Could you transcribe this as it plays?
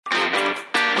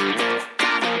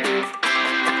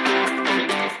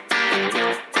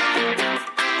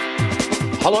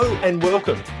Hello and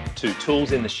welcome to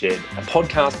Tools in the Shed, a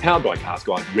podcast powered by Cars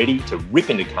Guide, ready to rip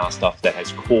into car stuff that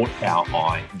has caught our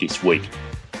eye this week.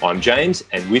 I'm James,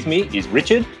 and with me is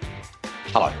Richard.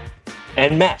 Hello.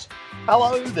 And Matt.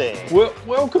 Hello there.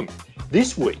 Welcome.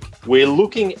 This week, we're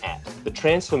looking at the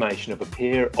transformation of a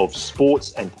pair of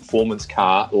sports and performance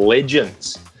car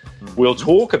legends. We'll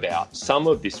talk about some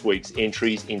of this week's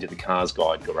entries into the Cars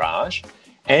Guide garage,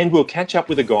 and we'll catch up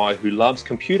with a guy who loves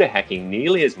computer hacking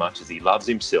nearly as much as he loves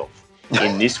himself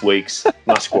in this week's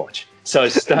Must Watch. So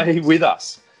stay with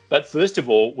us. But first of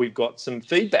all, we've got some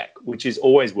feedback, which is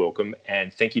always welcome,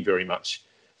 and thank you very much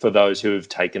for those who have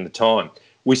taken the time.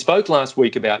 We spoke last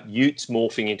week about utes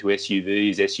morphing into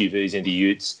SUVs, SUVs into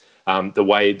utes, the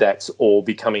way that's all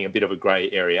becoming a bit of a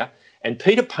grey area. And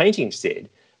Peter Painting said,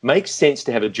 makes sense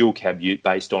to have a dual cab ute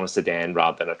based on a sedan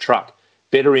rather than a truck.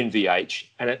 Better in VH,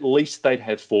 and at least they'd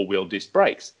have four-wheel disc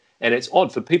brakes. And it's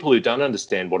odd, for people who don't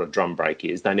understand what a drum brake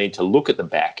is, they need to look at the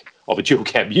back of a dual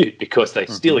cab ute because they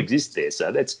still exist there.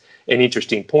 So that's an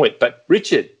interesting point. But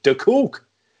Richard de Kook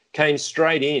came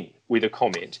straight in with a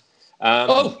comment.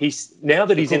 He's now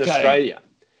that he's in Australia,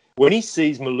 when he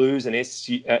sees Maloos and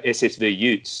SSV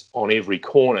utes on every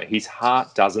corner, his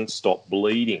heart doesn't stop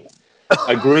bleeding.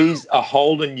 Agrees a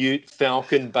Holden ute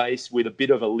Falcon base with a bit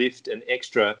of a lift and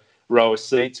extra row of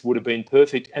seats would have been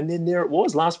perfect. And then there it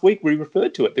was. Last week we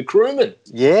referred to it, the Crewman.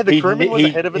 Yeah, the Crewman was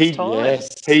ahead of its time.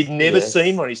 Yes, he'd never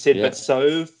seen one, he said, but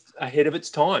so ahead of its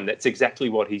time. That's exactly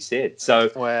what he said. So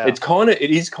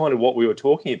it is kind of what we were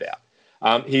talking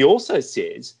about. He also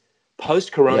says,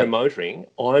 post-corona motoring,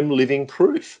 I'm living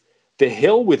proof. The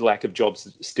hell with lack of job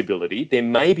stability, there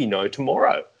may be no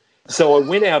tomorrow. So I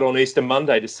went out on Easter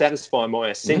Monday to satisfy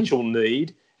my essential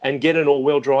need and get an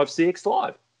all-wheel drive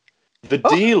CX-5. The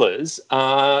dealers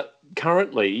are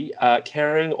currently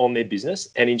carrying on their business,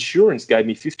 and insurance gave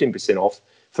me 15% off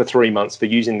for 3 months for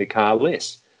using the car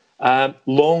less.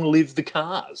 Long live the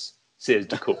cars, says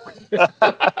de Kook.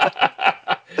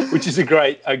 Which is a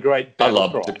great I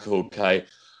love de Kook, hey.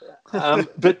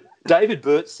 But David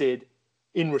Burt said,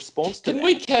 in response to Can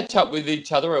we catch up with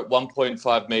each other at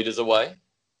 1.5 metres away?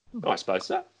 I suppose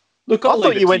so. Look, I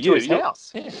thought you went to his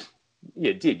house.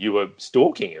 Yeah, did. You were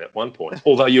stalking it at one point,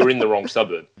 although you were in the wrong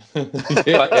suburb.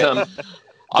 But,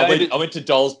 I went to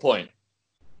Doll's Point.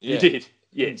 Yeah. You did,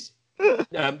 yes.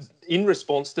 In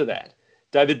response to that,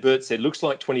 David Burt said, looks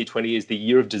like 2020 is the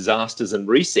year of disasters and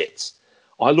resets.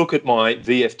 I look at my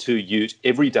VF2 ute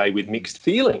every day with mixed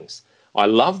feelings. I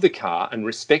love the car and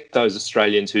respect those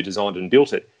Australians who designed and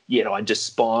built it, yet I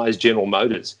despise General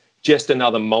Motors. Just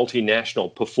another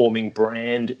multinational performing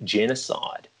brand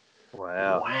genocide.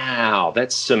 Wow,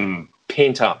 that's some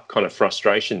pent-up kind of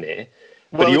frustration there.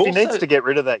 Well, but he needs to get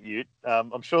rid of that ute.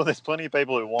 I'm sure there's plenty of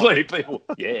people who want Plenty of people,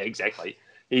 yeah, exactly.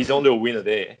 He's onto a winner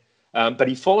there. But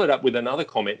he followed up with another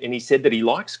comment, and he said that he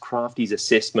likes Crafty's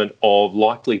assessment of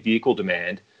likely vehicle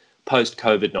demand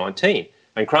post-COVID-19.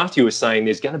 And Crafty was saying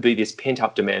there's going to be this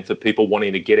pent-up demand for people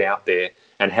wanting to get out there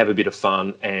and have a bit of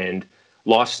fun, and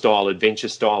lifestyle,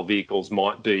 adventure-style vehicles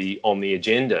might be on the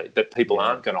agenda, that people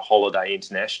aren't going to holiday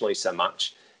internationally so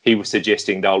much. He was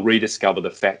suggesting they'll rediscover the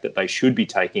fact that they should be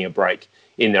taking a break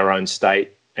in their own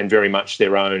state and very much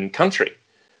their own country.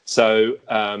 So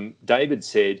David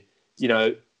said,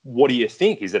 what do you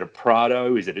think? Is it a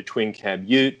Prado? Is it a twin-cab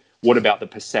ute? What about the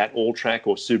Passat All-Track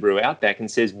or Subaru Outback? And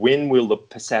says, when will the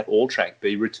Passat All-Track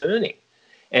be returning?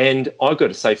 And I've got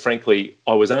to say, frankly,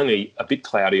 I was only a bit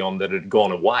cloudy on that it had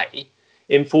gone away.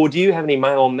 M4, do you have any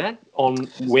mail on that, on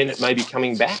when it may be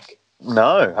coming back?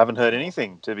 No, haven't heard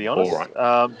anything, to be honest. All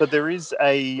right. But there is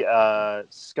a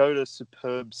Skoda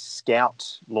Superb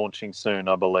Scout launching soon,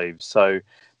 I believe. So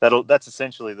that's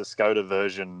essentially the Skoda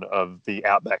version of the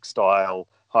Outback-style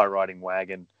high-riding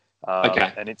wagon.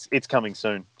 And it's coming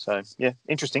soon. So, yeah,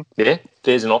 interesting. Yeah,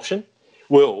 there's an option.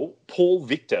 Well, Paul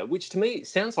Victor, which to me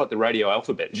sounds like the radio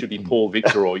alphabet. It should be Paul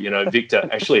Victor or, Victor.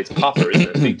 Actually, it's Papa,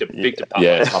 isn't it? Victor Papa.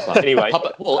 Yeah, Papa. Anyway.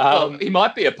 Papa, well, he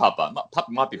might be a Papa.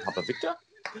 Papa might be Papa Victor.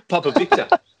 Papa Victor.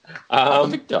 Papa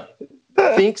Victor.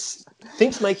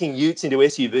 Thinks making utes into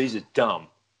SUVs is dumb.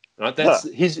 Right? That's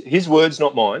his words,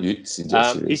 not mine. Utes into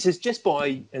SUVs. He says just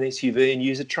buy an SUV and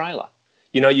use a trailer.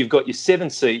 You've got your 7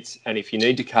 seats, and if you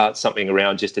need to cart something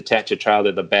around, just attach a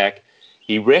trailer to the back.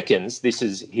 He reckons, this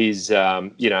is his,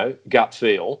 gut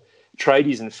feel,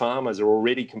 tradies and farmers are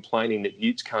already complaining that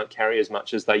utes can't carry as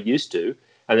much as they used to,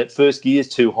 and that first gear is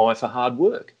too high for hard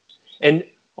work. And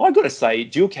I've got to say,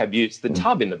 dual cab utes, the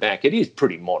tub in the back, it is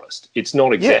pretty modest. It's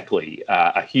not exactly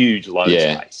a huge load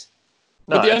space.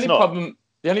 No, but the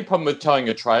only problem with towing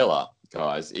a trailer,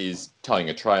 guys, is towing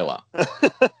a trailer.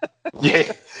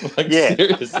 Yeah. Yeah.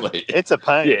 Seriously. It's a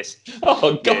pain. Yes.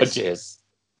 Oh, God, Yes. yes.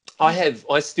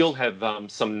 I still have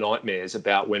some nightmares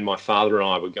about when my father and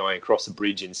I were going across the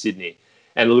bridge in Sydney,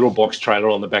 and a little box trailer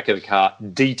on the back of the car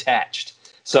detached.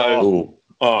 So, Ooh.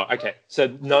 okay.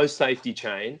 So no safety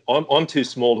chain. I'm too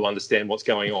small to understand what's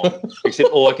going on, except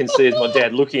all I can see is my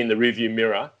dad looking in the rearview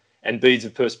mirror and beads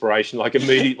of perspiration like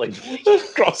immediately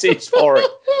across his forehead.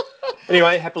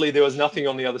 Anyway, happily there was nothing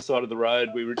on the other side of the road.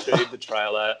 We retrieved the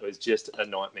trailer. It was just a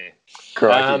nightmare.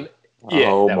 Crikey.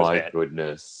 Yeah, Oh, that was my bad.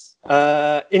 goodness.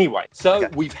 Anyway, so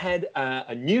Okay. we've had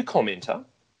a new commenter,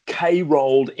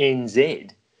 K-Rolled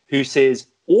NZ, who says,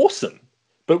 awesome,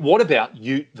 but what about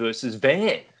ute versus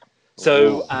van?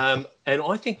 So, and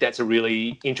I think that's a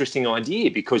really interesting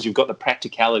idea because you've got the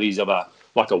practicalities of a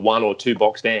 1 or 2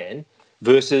 box van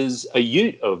versus a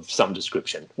ute of some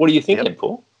description. What are you thinking,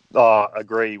 Paul? Oh,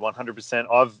 agree, 100%.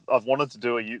 I've wanted to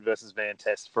do a ute versus van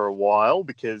test for a while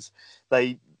because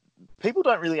people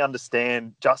don't really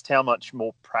understand just how much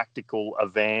more practical a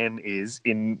van is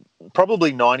in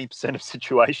probably 90% of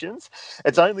situations.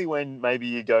 It's only when maybe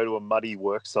you go to a muddy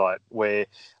work site where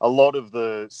a lot of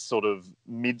the sort of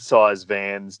mid-size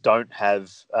vans don't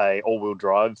have a all-wheel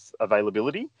drive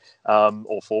availability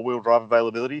or four-wheel drive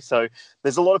availability. So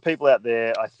there's a lot of people out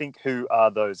there, I think, who are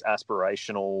those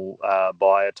aspirational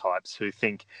buyer types who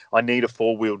think, I need a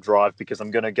four-wheel drive because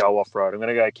I'm going to go off-road. I'm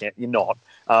going to go camp. You're not.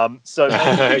 So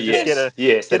maybe you just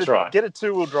get a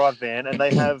two-wheel drive van, and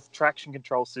they have traction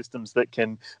control systems that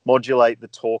can modulate the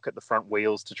torque at the front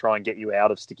wheels to try and get you out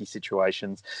of sticky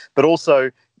situations. But also,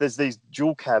 there's these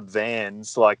dual cab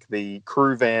vans, like the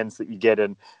crew vans that you get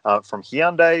in from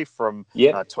Hyundai, from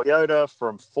Toyota,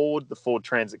 from Ford. The Ford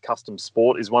Transit Custom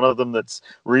Sport is one of them that's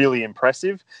really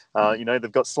impressive.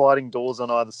 They've got sliding doors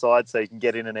on either side so you can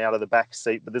get in and out of the back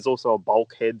seat, but there's also a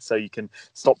bulkhead so you can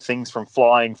stop things from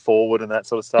flying forward and that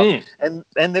sort of stuff.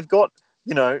 And they've got,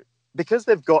 because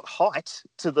they've got height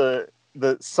to the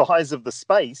size of the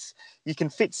space, you can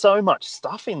fit so much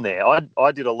stuff in there.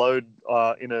 I did a load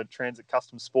in a Transit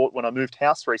Custom Sport when I moved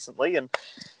house recently, and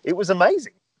it was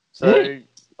amazing. So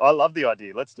I love the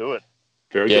idea. Let's do it.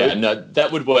 Very good. No, that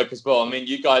would work as well. I mean,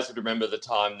 you guys would remember the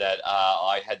time that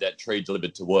I had that tree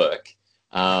delivered to work,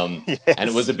 and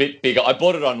it was a bit bigger. I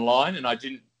bought it online, and I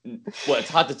didn't. Well, it's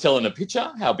hard to tell in a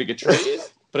picture how big a tree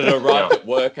is, but it arrived at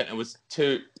work, and it was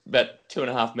about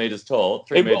 2.5 meters tall,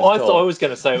 3 meters tall. I thought I was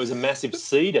going to say it was a massive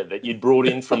cedar that you'd brought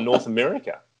in from North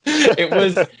America. It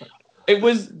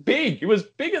was big. It was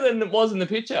bigger than it was in the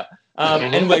picture.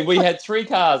 Anyway, we had 3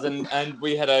 cars, and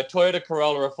we had a Toyota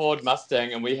Corolla, a Ford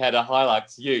Mustang, and we had a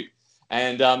Hilux Ute.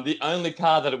 And the only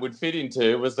car that it would fit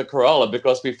into was the Corolla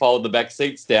because we folded the back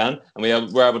seats down and we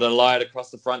were able to lie it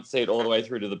across the front seat all the way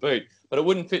through to the boot. But it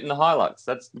wouldn't fit in the Hilux.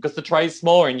 That's because the tray's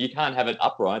smaller and you can't have it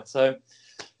upright. So,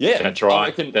 yeah. That's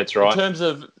right. That's right. In terms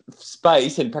of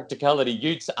space and practicality,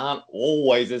 utes aren't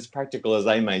always as practical as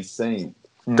they may seem.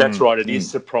 That's right. It is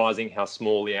surprising how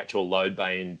small the actual load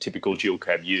bay in typical dual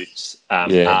cab utes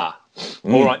are.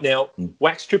 All right. Now,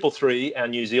 Wax 333, our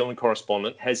New Zealand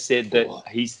correspondent, has said that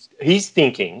he's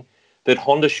thinking that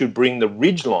Honda should bring the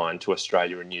Ridgeline to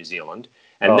Australia and New Zealand,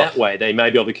 and that way they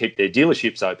may be able to keep their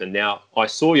dealerships open. Now, I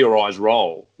saw your eyes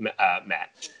roll,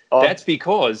 Matt. That's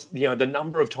because, the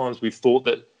number of times we've thought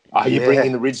that, are you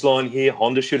bringing the Ridgeline here?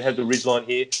 Honda should have the Ridgeline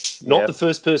here. Not the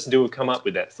first person to have come up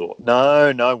with that thought.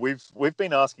 No, we've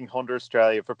been asking Honda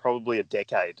Australia for probably a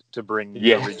decade to bring the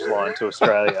Ridgeline to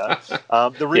Australia.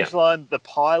 The Ridgeline, the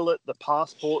Pilot, the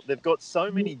Passport, they've got so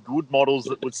many good models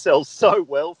that would sell so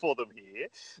well for them here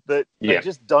that they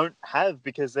just don't have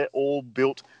because they're all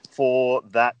built for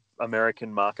that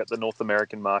American market, the North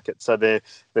American market. So they're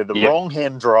the wrong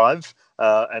hand drive.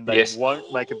 And they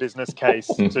won't make a business case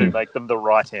to make them the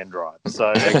right-hand drive.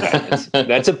 So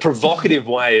that's a provocative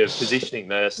way of positioning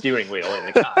the steering wheel in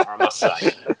the car, I must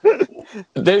say.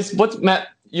 Matt,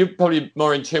 you're probably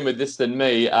more in tune with this than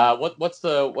me. What's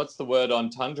the word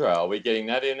on Tundra? Are we getting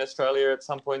that in Australia at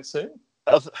some point soon?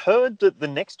 I've heard that the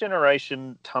next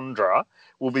generation Tundra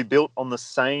will be built on the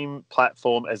same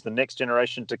platform as the next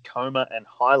generation Tacoma and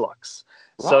Hilux.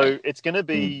 Right. So it's going to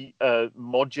be a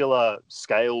modular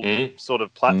scaled sort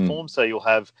of platform. So you'll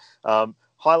have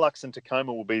Hilux and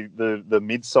Tacoma will be the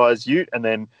mid-size ute, and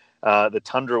then the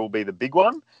Tundra will be the big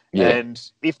one. Yeah. And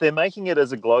if they're making it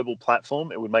as a global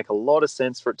platform, it would make a lot of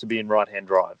sense for it to be in right-hand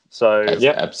drive. So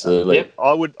absolutely.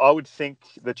 I would think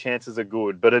the chances are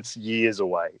good, but it's years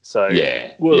away. So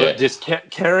just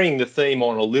carrying the theme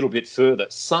on a little bit further,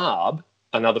 Saab,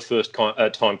 another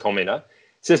time commenter,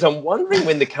 says, I'm wondering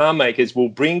when the car makers will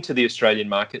bring to the Australian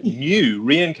market new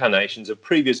reincarnations of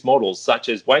previous models, such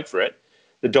as, wait for it,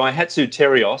 the Daihatsu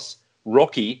Terios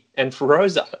Rocky, and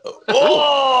Feroza.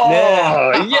 Oh,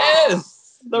 Now-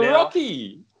 yes, the Now-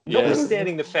 Rocky. Yes.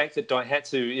 Notwithstanding the fact that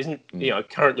Daihatsu isn't,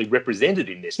 currently represented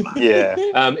in this market,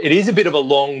 Yeah. it is a bit of a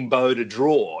long bow to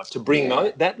draw to bring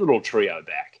that little trio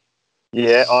back.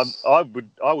 Yeah, I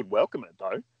would welcome it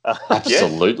though.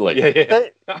 Absolutely. Yeah.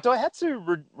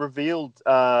 Daihatsu revealed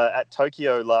at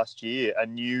Tokyo last year a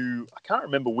new, I can't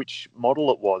remember which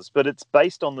model it was, but it's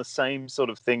based on the same sort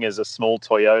of thing as a small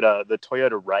Toyota, the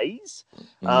Toyota Rays.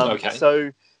 Okay.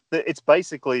 So it's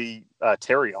basically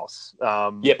Terios.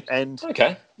 Yep. And,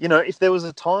 Okay. if there was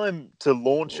a time to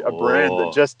launch a brand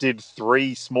that just did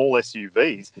 3 small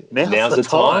SUVs, now's the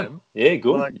time. Yeah,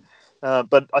 good.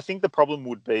 But I think the problem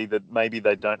would be that maybe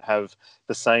they don't have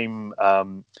the same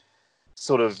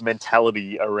sort of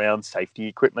mentality around safety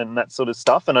equipment and that sort of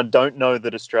stuff. And I don't know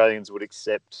that Australians would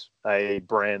accept a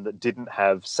brand that didn't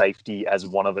have safety as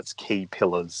one of its key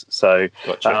pillars. So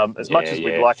Gotcha. as much as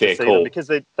we'd like to see them, because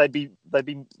they'd be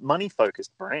money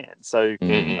focused brands. So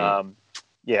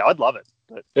I'd love it.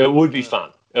 But, it would be fun.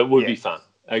 It would be fun.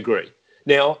 I agree.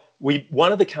 Now,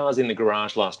 one of the cars in the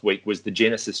garage last week was the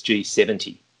Genesis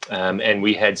G70. And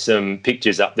we had some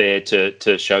pictures up there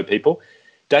to show people.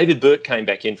 David Burt came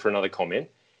back in for another comment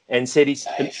and said he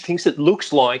thinks it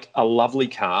looks like a lovely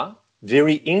car,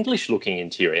 very English-looking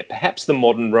interior, perhaps the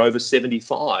modern Rover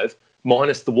 75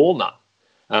 minus the walnut.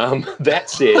 That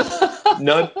said,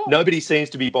 nobody seems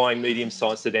to be buying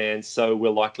medium-sized sedans, so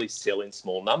we'll likely sell in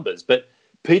small numbers. But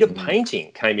Peter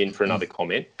Painting came in for another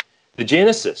comment. The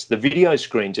Genesis, the video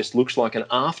screen just looks like an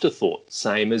afterthought,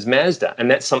 same as Mazda.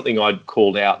 And that's something I'd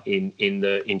called out in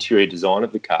the interior design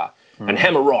of the car. And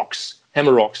Hammer Rocks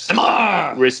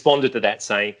responded to that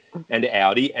saying, and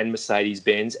Audi and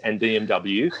Mercedes-Benz and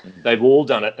BMW, they've all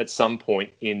done it at some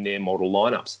point in their model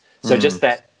lineups. So just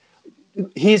that,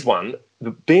 here's one,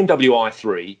 the BMW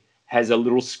i3 has a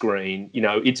little screen,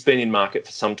 it's been in market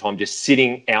for some time, just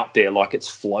sitting out there like it's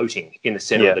floating in the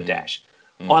center of the dash.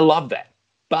 I love that.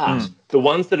 But the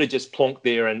ones that are just plonked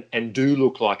there and do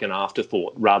look like an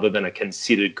afterthought rather than a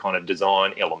considered kind of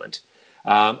design element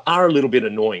are a little bit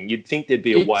annoying. You'd think there'd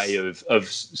be a way of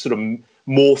sort of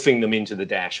morphing them into the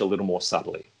dash a little more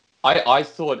subtly. I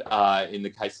thought in the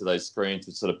case of those screens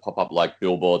would sort of pop up like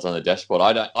billboards on the dashboard.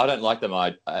 I don't like them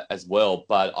as well,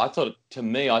 but I thought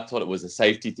it was a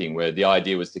safety thing where the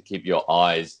idea was to keep your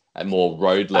eyes at more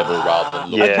road level rather than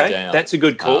looking down. That's a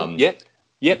good call.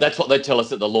 Yep. That's what they tell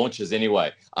us at the launches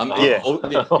anyway.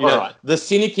 Right. The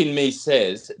cynic in me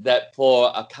says that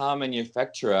for a car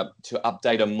manufacturer to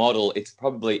update a model, it's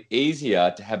probably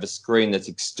easier to have a screen that's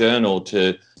external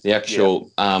to the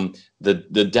actual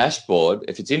the dashboard.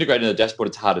 If it's integrated in the dashboard,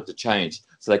 it's harder to change.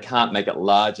 So they can't make it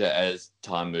larger as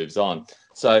time moves on.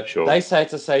 So they say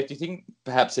it's a safety thing.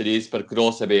 Perhaps it is, but it could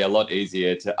also be a lot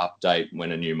easier to update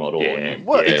when a new model.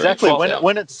 Exactly.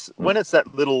 When it's that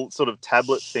little sort of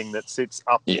tablet thing that sits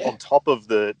up on top of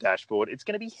the dashboard, it's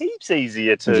going to be heaps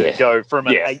easier to go from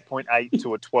an 8.8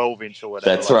 to a 12-inch or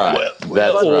whatever. That's right.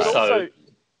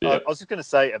 I was just going to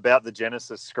say about the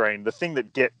Genesis screen, the thing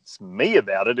that gets me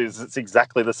about it is it's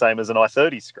exactly the same as an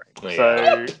i30 screen.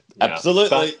 So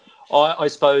absolutely. I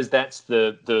suppose that's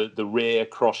the rare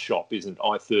cross shop, isn't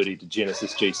i30 to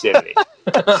Genesis G70?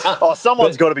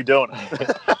 Someone's got to be doing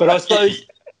it. But I suppose,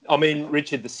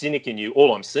 Richard, the cynic in you,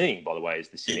 all I'm seeing, by the way, is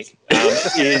the cynic,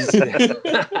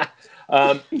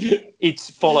 it's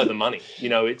follow the money.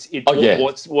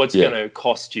 What's going to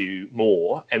cost you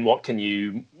more and what can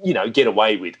you, get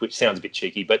away with, which sounds a bit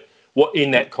cheeky, but what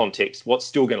in that context, what's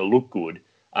still going to look good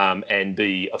and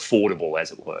be affordable,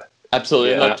 as it were.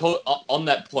 Absolutely. Yeah. And on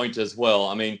that point as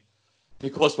well,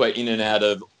 because we're in and out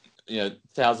of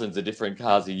thousands of different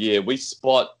cars a year, we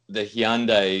spot the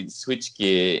Hyundai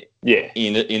switchgear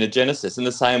in a Genesis in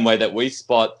the same way that we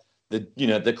spot the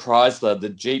Chrysler, the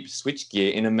Jeep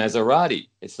switchgear in a Maserati.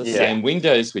 It's the same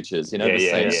window switches, the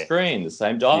same screen, the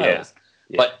same dials.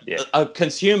 But a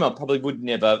consumer probably would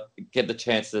never get the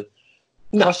chance to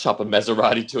cross shop a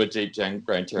Maserati to a Jeep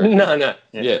Grand Cherokee. No.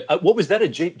 Yeah. What was that? A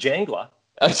Jeep Jangler?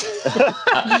 A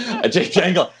Jeep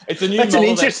Wrangler. It's a new That's model. An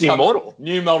interesting model.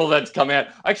 New model that's come out.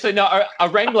 Actually, no, a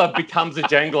Wrangler becomes a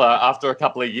Jangler after a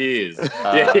couple of years.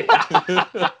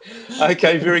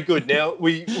 Okay, very good. Now,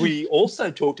 we also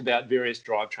talked about various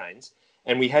drivetrains,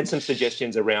 and we had some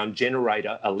suggestions around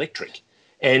generator electric.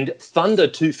 And Thunder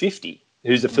 250,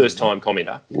 who's a first-time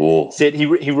commenter, said he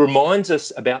reminds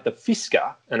us about the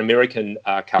Fisker, an American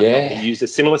car company, used a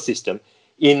similar system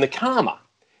in the Karma.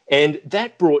 And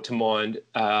that brought to mind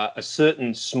a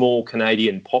certain small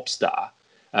Canadian pop star,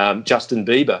 Justin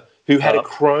Bieber, who had a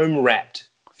chrome-wrapped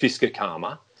Fisker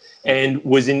Karma and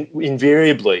was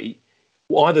invariably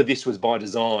either this was by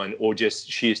design or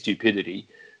just sheer stupidity,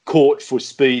 caught for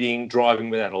speeding, driving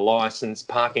without a license,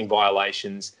 parking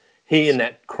violations. He and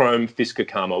that chrome Fisker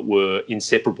Karma were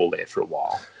inseparable there for a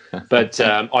while. But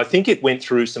I think it went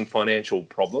through some financial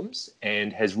problems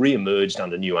and has re-emerged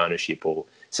under new ownership or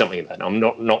something like that. I'm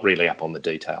not really up on the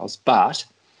details. But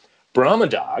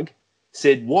Brahmadag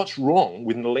said, what's wrong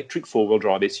with an electric four-wheel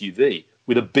drive SUV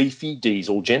with a beefy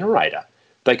diesel generator?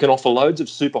 They can offer loads of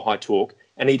super high torque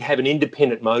and he'd have an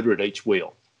independent motor at each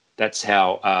wheel. That's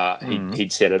how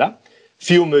he'd set it up.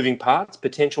 Fewer moving parts,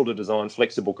 potential to design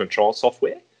flexible control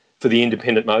software for the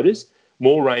independent motors,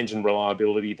 more range and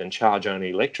reliability than charge-only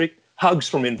electric, hugs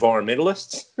from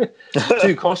environmentalists,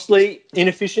 too costly,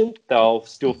 inefficient, they'll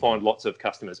still find lots of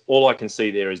customers. All I can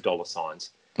see there is dollar signs.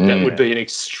 That would be an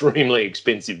extremely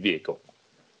expensive vehicle.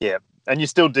 Yeah, and you're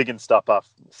still digging stuff up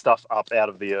out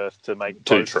of the earth to make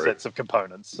both sets of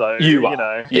components. So you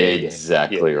know,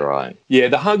 exactly right. Yeah,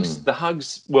 the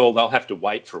hugs. Well, they'll have to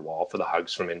wait for a while for the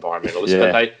hugs from environmentalists,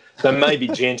 but they may be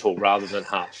gentle rather than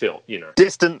heartfelt. You know,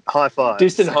 distant high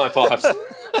fives.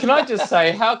 Can I just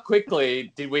say, how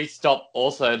quickly did we stop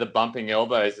also the bumping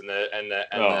elbows and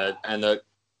the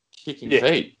kicking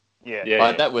feet? Yeah,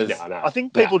 like that was. I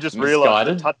think people just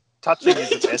realised that touching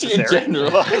isn't necessary.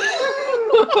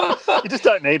 You just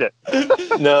don't need it.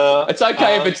 No, it's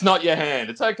okay if it's not your hand.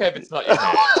 It's okay if it's not your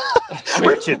hand.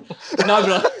 Richard. No,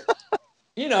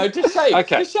 but just shake.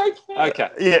 Okay. Just shake. Okay.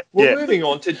 Yeah. We're moving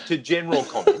on to general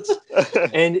comments,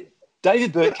 and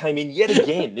David Burt came in yet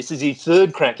again. This is his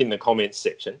third crack in the comments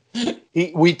section.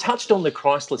 We touched on the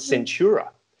Chrysler Centura,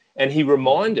 and he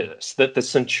reminded us that the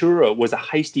Centura was a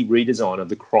hasty redesign of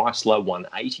the Chrysler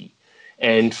 180.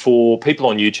 And for people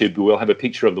on YouTube, we'll have a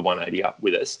picture of the 180 up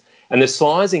with us. And the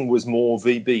sizing was more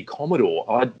VB Commodore.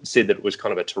 I said that it was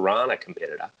kind of a Tirana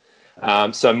competitor.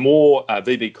 So more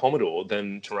VB Commodore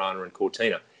than Tirana and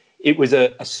Cortina. It was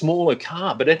a smaller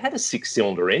car, but it had a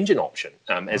six-cylinder engine option,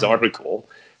 as I recall.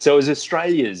 So it was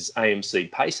Australia's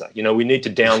AMC Pacer. You know, we need to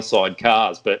downside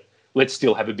cars, but let's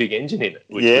still have a big engine in it,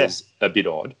 which was a bit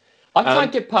odd. I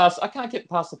can't get past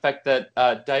the fact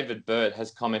that David Burt has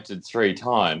commented 3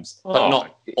 times, but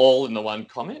not all in the one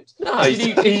comment. No,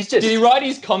 did he write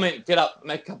his comment, get up,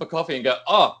 make a cup of coffee, and go,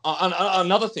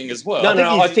 another thing as well?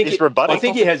 I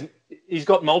think he's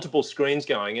got multiple screens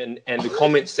going, and the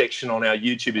comments section on our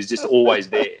YouTube is just always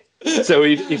there. So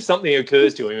if something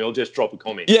occurs to him, he'll just drop a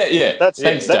comment. Yeah. That's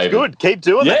good. Keep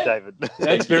doing that, David.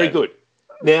 That's very good.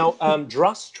 Now,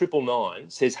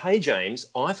 Druss999 says, hey, James,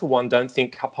 I, for one, don't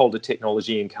think cup holder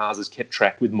technology in cars has kept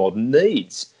track with modern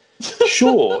needs.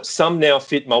 Sure, some now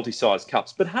fit multi-sized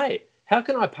cups, but hey, how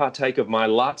can I partake of my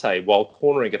latte while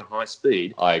cornering at high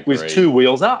speed with 2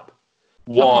 wheels up?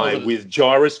 Why, with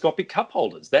gyroscopic cup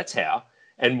holders? That's how.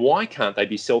 And why can't they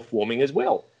be self-warming as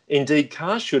well? Indeed,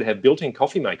 cars should have built-in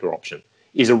coffee maker option.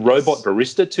 Is a robot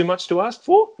barista too much to ask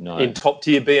for? No. In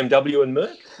top-tier BMW and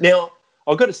Merc? Now,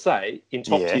 I've got to say, in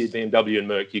top-tier BMW and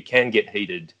Merc, you can get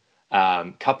heated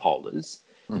cup holders,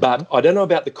 but I don't know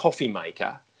about the coffee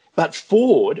maker. But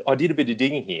Ford, I did a bit of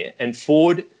digging here, and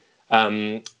Ford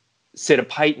set a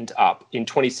patent up in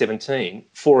 2017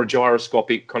 for a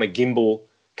gyroscopic kind of gimbal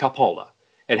cup holder.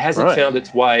 It hasn't found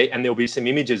its way, and there'll be some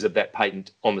images of that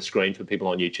patent on the screen for people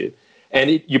on YouTube.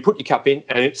 And you put your cup in,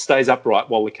 and it stays upright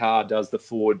while the car does the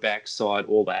forward, back, side,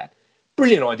 all that.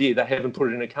 Brilliant idea. They haven't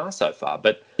put it in a car so far,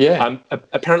 but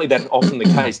apparently that's often the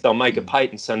case. They'll make a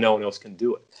patent so no one else can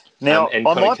do it. Now, and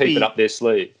kind of keep it up their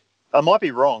sleeve. I might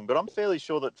be wrong, but I'm fairly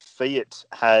sure that Fiat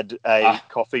had a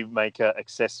coffee maker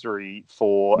accessory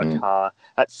for a car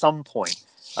at some point.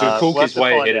 De Koolk is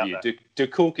way ahead of you. De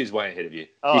Koolk is way ahead of you.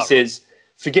 He says,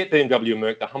 forget BMW and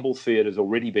Merc, the humble Fiat has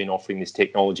already been offering this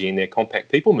technology in their compact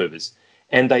people movers,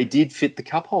 and they did fit the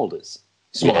cup holders.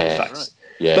 Smiley face. Right.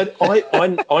 Yeah. But I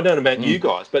don't know about you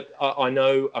guys, but I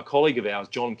know a colleague of ours,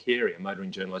 John Carey, a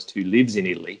motoring journalist who lives in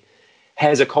Italy,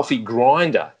 has a coffee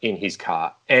grinder in his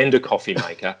car and a coffee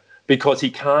maker because he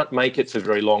can't make it for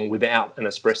very long without an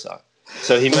espresso.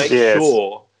 So he makes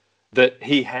sure that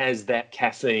he has that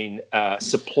caffeine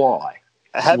supply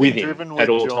with him at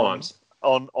all times.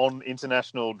 On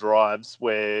international drives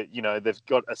where they've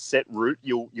got a set route,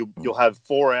 you'll have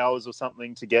 4 hours or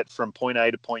something to get from point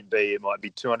A to point B. It might be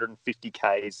 250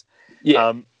 k's.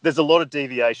 Yeah. There's a lot of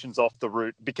deviations off the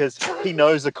route because he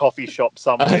knows a coffee shop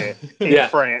somewhere in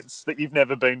France that you've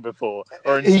never been before.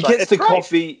 Or in Spain. He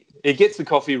gets the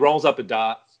coffee, rolls up a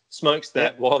dart, smokes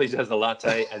that while he does the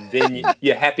latte, and then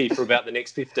you're happy for about the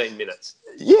next 15 minutes.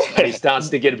 Yeah. And he starts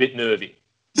to get a bit nervy.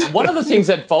 One of the things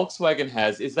that Volkswagen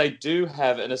has is they do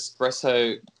have an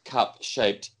espresso cup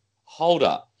shaped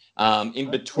holder. in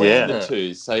between the Yeah.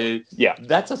 two. So Yeah.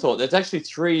 that's a thought. There's actually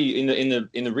three in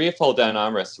the rear fold down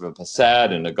armrest of a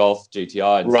Passat and a Golf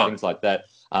GTI and Right. things like that.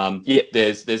 Yeah.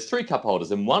 There's three cup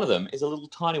holders, and one of them is a little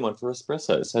tiny one for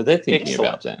espresso. So they're thinking Excellent.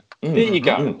 about that. There you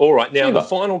go. Mm. All right. Now, Super. the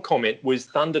final comment was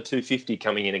Thunder 250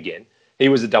 coming in again. He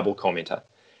was a double commenter.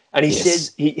 And he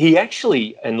says, he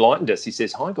actually enlightened us. He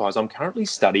says, "Hi, guys, I'm currently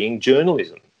studying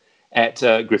journalism at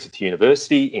Griffith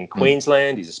University in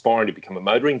Queensland. He's aspiring to become a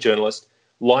motoring journalist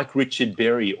like Richard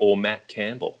Berry or Matt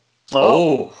Campbell."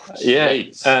 Oh, yeah.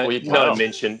 geez. Well, you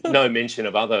No mention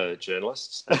of other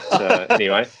journalists. But,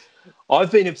 anyway, I've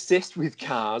been obsessed with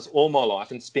cars all my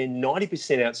life and spend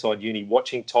 90% outside uni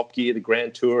watching Top Gear, the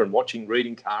Grand Tour, and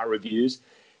reading car reviews.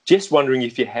 Just wondering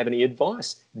if you have any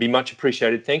advice. It'd be much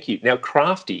appreciated. Thank you. Now,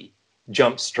 Crafty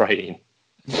jumped straight in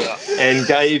and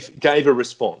gave a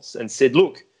response and said,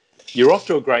 "Look, you're off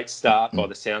to a great start by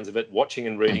the sounds of it. Watching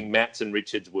and reading Matt's and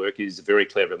Richard's work is a very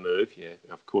clever move." Yeah,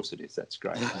 of course it is. That's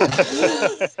great.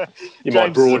 You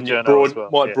might broaden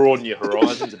your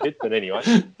horizons a bit, but anyway.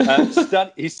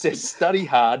 He says, "Study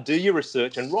hard, do your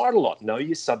research, and write a lot. Know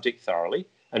your subject thoroughly,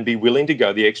 and be willing to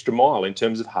go the extra mile in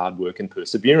terms of hard work and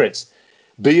perseverance.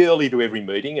 Be early to every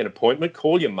meeting and appointment,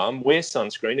 call your mum, wear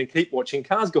sunscreen, and keep watching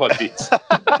Cars Guide vids.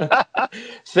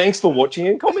 Thanks for watching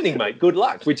and commenting, mate. Good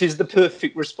luck," which is the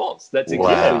perfect response. That's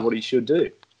exactly what he should do.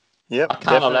 Yep, I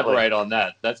can't elaborate on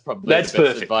that. That's probably the best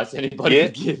perfect advice anybody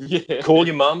could give. Yeah. Call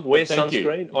your mum, wear Thank you.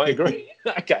 sunscreen. I agree.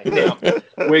 Okay, now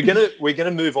we're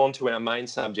gonna move on to our main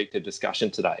subject of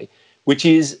discussion today, which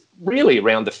is really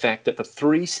around the fact that the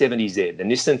 370Z, the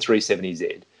Nissan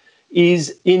 370Z,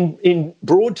 is in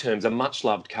broad terms a much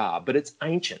loved car, but it's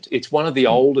ancient. It's one of the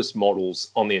oldest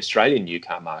models on the Australian new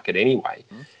car market anyway.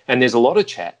 And there's a lot of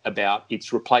chat about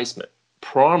its replacement,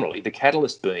 primarily the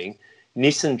catalyst being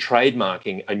Nissan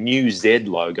trademarking a new Z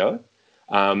logo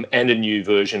and a new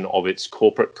version of its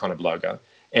corporate kind of logo,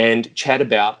 and chat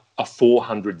about a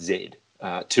 400Z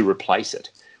to replace it,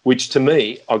 which to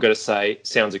me, I've got to say,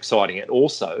 sounds exciting. And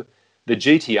also, the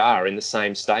GTR in the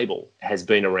same stable has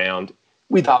been around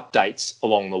with updates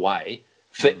along the way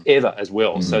forever as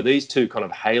well. So these two kind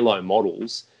of halo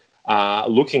models are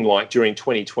looking like during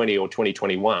 2020 or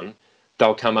 2021,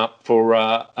 they'll come up for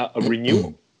a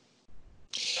renewal.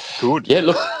 Good. Yeah,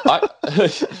 look,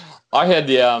 I had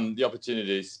the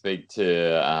opportunity to speak to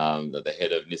the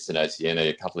head of Nissan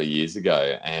Oceania a couple of years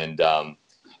ago, and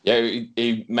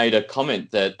he made a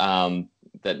comment that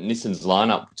that Nissan's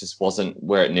lineup just wasn't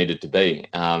where it needed to be,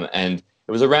 and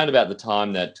it was around about the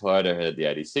time that Toyota had the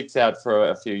 86 out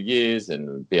for a few years,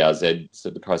 and BRZ, so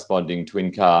the corresponding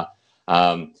twin car,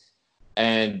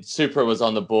 and Supra was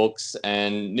on the books,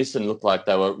 and Nissan looked like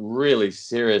they were really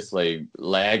seriously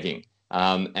lagging.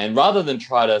 And rather than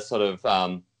try to sort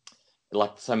of,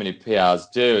 like so many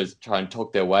PRs do, is try and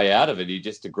talk their way out of it, he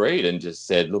just agreed and just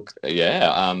said, "Look,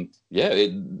 the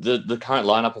current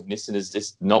lineup of Nissan is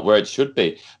just not where it should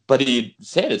be." But he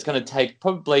said it's going to take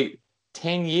probably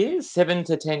 10 years, 7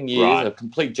 to 10 years, a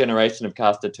complete generation of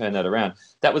cars to turn that around.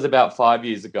 That was about 5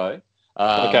 years ago.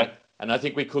 Okay. And I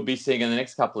think we could be seeing in the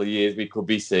next couple of years, we could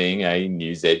be seeing a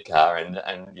new Z car and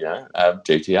a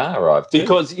GTR arrive too.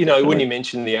 Because, when you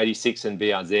mention the 86 and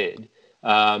BRZ,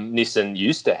 Nissan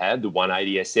used to have the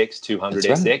 180SX,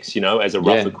 200SX, as a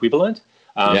rough equivalent.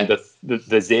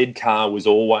 The Z car was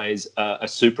always a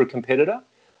Supra competitor.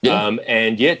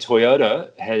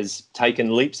 Toyota has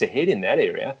taken leaps ahead in that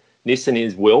area. Nissan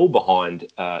is well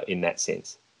behind in that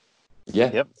sense.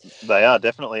 Yeah. Yep, they are,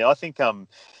 definitely. I think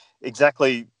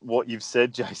exactly what you've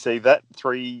said, JC, that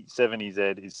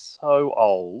 370Z is so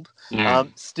old.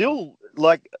 Still,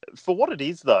 like, for what it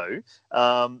is, though,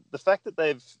 the fact that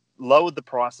they've lowered the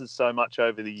prices so much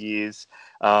over the years,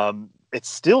 it's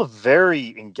still a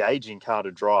very engaging car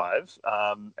to drive.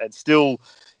 And still,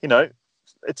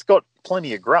 it's got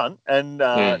plenty of grunt, and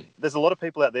there's a lot of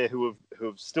people out there who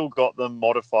have still got them,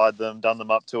 modified them, done them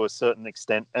up to a certain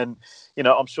extent, and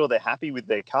I'm sure they're happy with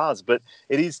their cars. But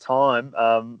it is time,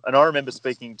 and I remember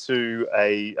speaking to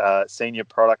a senior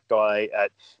product guy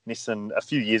at Nissan a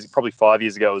few years, probably 5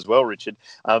 years ago as well, Richard,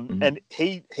 and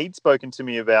he'd spoken to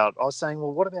me about. I was saying,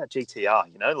 well, what about GTR?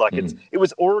 It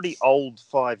was already old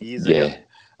 5 years ago,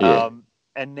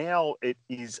 and now it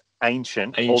is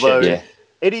ancient. Although.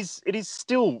 It is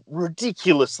still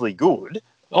ridiculously good.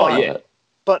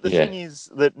 But the thing is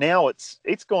that now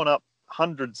it's gone up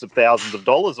hundreds of thousands of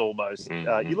dollars almost.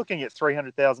 You're looking at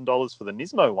 $300,000 for the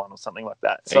Nismo one or something like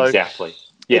that. So exactly.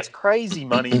 It's crazy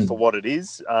money for what it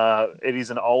is. It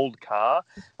is an old car,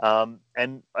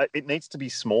 and it needs to be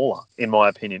smaller, in my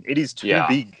opinion. It is too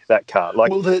big, that car.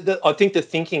 I think the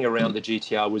thinking around the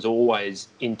GTR was always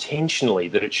intentionally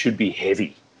that it should be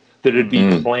heavy. that it'd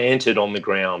be planted on the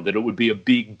ground, that it would be a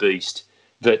big beast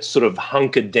that sort of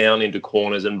hunkered down into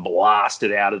corners and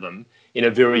blasted out of them in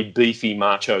a very beefy,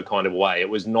 macho kind of way. It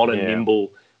was not a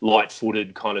nimble,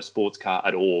 light-footed kind of sports car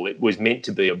at all. It was meant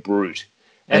to be a brute.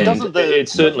 And it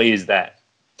certainly is that.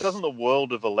 Doesn't the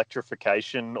world of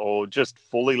electrification or just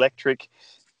full electric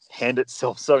hand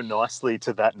itself so nicely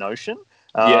to that notion?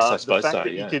 Yes, I suppose the fact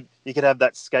so, that you could have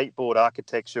that skateboard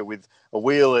architecture with a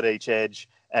wheel at each edge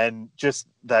and just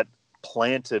that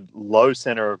planted low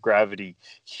center of gravity,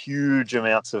 huge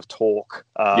amounts of torque.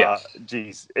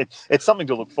 Geez, it's something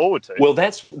to look forward to. Well,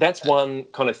 that's one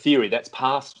kind of theory. That's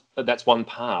one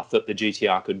path that the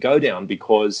GTR could go down,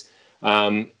 because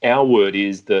our word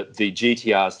is that the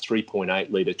GTR's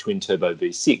 3.8 litre twin turbo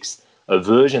V6, a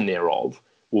version thereof,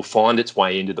 will find its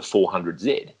way into the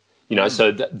 400Z. You know,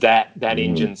 so that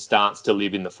engine starts to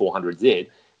live in the 400Z.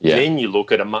 Yeah. Then you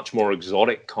look at a much more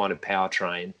exotic kind of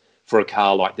powertrain for a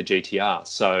car like the GTR.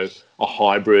 So a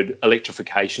hybrid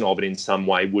electrification of it in some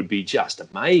way would be just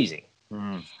amazing.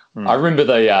 I remember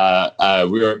we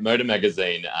were at Motor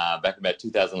Magazine back about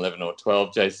 2011 or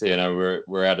 12, JC, and we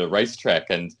were at a racetrack.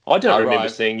 And I don't remember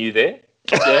seeing you there.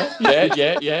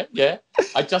 Yeah.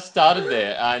 I just started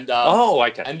there, and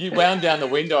okay. And you wound down the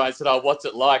window. I said, "Oh, what's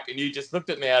it like?" And you just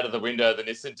looked at me out of the window of the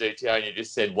Nissan GTR, and you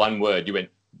just said one word. You went,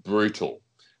 brutal.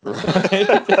 Right?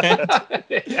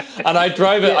 And I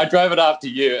drove it. I drove it after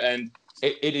you, and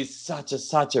it is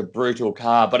such a brutal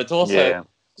car. But it's also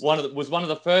one of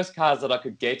the first cars that I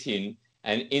could get in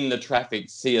and in the traffic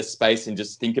see a space and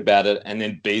just think about it and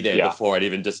then be there before I'd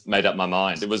even just made up my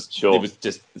mind. It was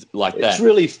just like that. It's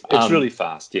really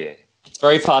fast. Yeah, it's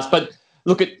very fast. But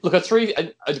look at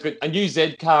a new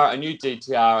Z car, a new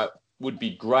GTR would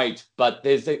be great, but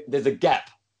there's a gap.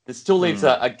 There still leaves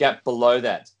a gap below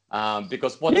that.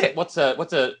 Because what's a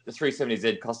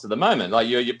 370Z cost at the moment? Like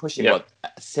you're pushing what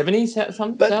 70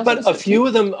 something. But a few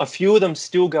of them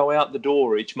still go out the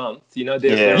door each month. You know,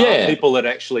 there are people that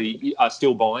actually are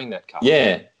still buying that car.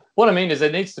 Yeah. What I mean is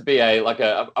there needs to be a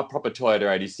proper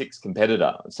Toyota 86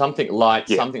 competitor, something light,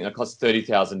 something that costs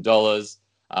 $30,000,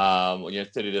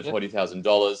 $30,000 to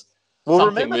 $40,000. Well,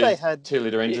 remember they had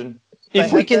 2-litre engine.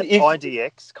 If we can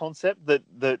IDX concept, the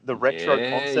retro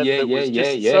concept that was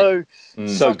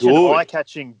just such an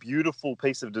eye-catching, beautiful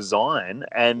piece of design,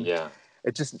 and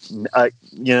it just I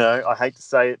hate to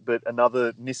say it, but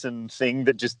another Nissan thing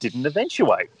that just didn't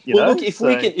eventuate. Look,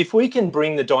 if we can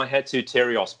bring the Daihatsu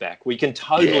Terios back, we can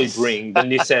totally bring the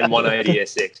Nissan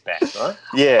 180SX back, right?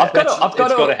 Yeah, it's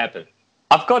got to happen.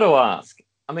 I've got to ask.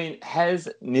 I mean, has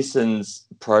Nissan's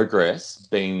progress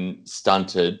been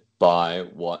stunted by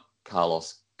what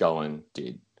Carlos Ghosn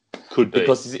did? Could be.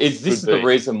 Because this is the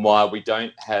reason why we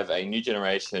don't have a new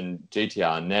generation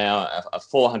GTR now, a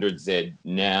 400Z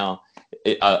now,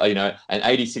 an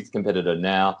 86 competitor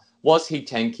now. Was he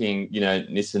tanking,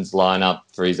 Nissan's lineup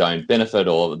for his own benefit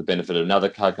or the benefit of another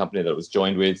car company that it was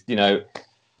joined with?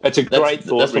 That's a great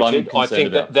thought, that's Richard. I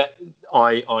think that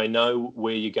I know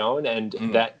where you're going, and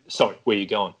where you're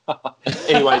going.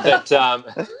 Anyway,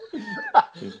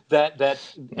 that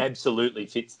absolutely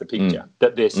fits the picture.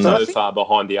 That they're so far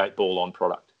behind the 8 ball on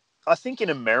product. I think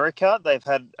in America they've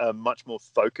had a much more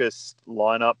focused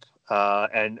lineup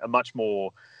and a much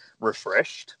more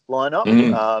refreshed lineup.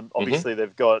 Obviously,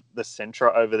 they've got the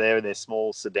Sentra over there, their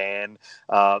small sedan.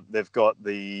 They've got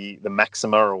the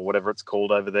Maxima or whatever it's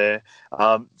called over there.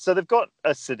 So they've got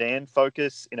a sedan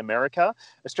focus in America.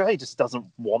 Australia just doesn't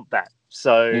want that.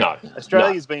 So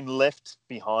Australia's been left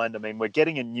behind. I mean, we're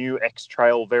getting a new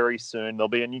X-Trail very soon. There'll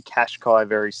be a new Qashqai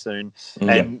very soon.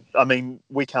 And, I mean,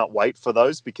 we can't wait for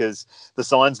those because the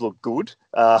signs look good.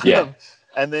 And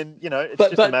then, it's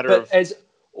just a matter of...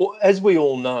 As we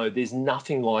all know, there's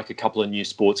nothing like a couple of new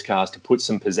sports cars to put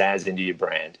some pizzazz into your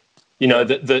brand.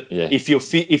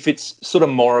 If it's sort of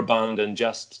moribund and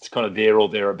just kind of there or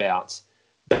thereabouts,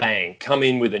 bang, come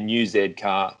in with a new Z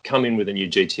car, come in with a new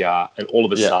GTR, and all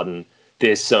of a sudden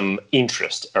there's some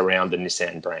interest around the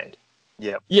Nissan brand.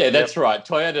 Yeah, that's right.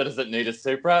 Toyota doesn't need a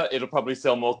Supra. It'll probably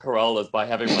sell more Corollas by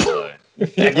having one of those.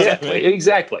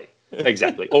 Exactly.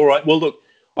 All right. Well, look,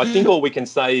 I think all we can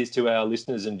say is to our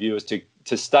listeners and viewers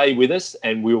to stay with us,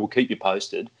 and we will keep you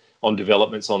posted on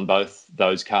developments on both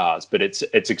those cars. But it's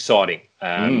exciting,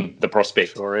 the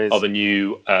prospect of a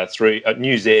new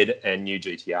new Z and new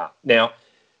GTR. Now,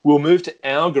 we'll move to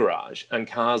our garage and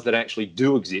cars that actually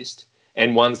do exist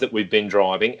and ones that we've been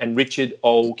driving. And Richard,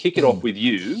 I'll kick it off with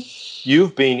you.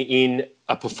 You've been in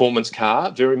a performance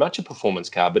car, very much a performance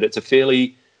car, but it's a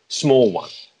fairly small one.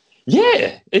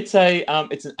 Yeah, it's an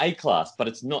A-Class, but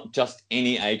it's not just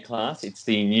any A-Class. It's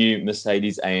the new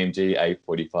Mercedes-AMG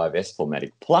A45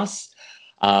 S4matic Plus.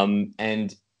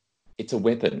 and it's a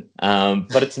weapon,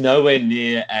 but it's nowhere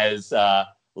near as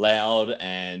loud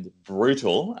and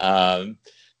brutal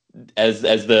as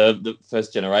the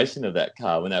first generation of that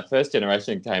car. When that first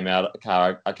generation came out,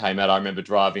 I remember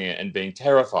driving it and being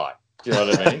terrified. Do you know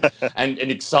what I mean? and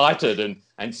excited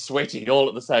and sweating all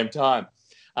at the same time.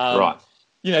 Right.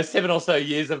 7 or so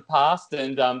years have passed,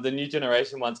 and the new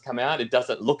generation one's come out. It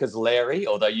doesn't look as Larry,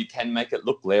 although you can make it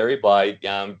look Larry by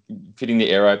fitting the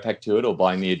aero pack to it or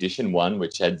buying the edition one,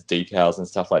 which adds decals and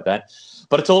stuff like that.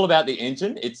 But it's all about the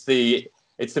engine. It's the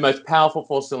most powerful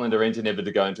 4-cylinder engine ever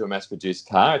to go into a mass-produced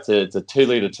car. It's a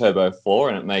 2-litre turbo 4,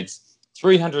 and it makes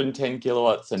 310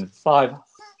 kilowatts and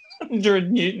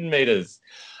 500 newton meters.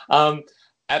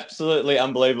 Absolutely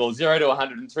unbelievable. 0 to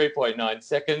 100 in 3.9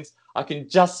 seconds. I can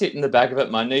just sit in the back of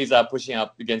it. My knees are pushing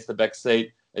up against the back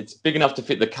seat. It's big enough to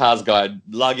fit the car's guide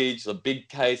luggage, the big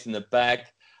case in the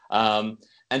back. And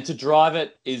to drive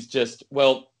it is just,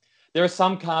 well, there are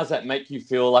some cars that make you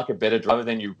feel like a better driver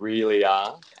than you really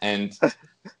are. And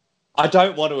I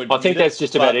don't want to admit I think that's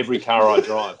just about every car I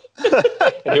drive.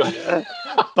 Anyway.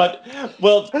 But,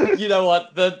 well, you know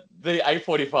what? The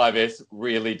A45S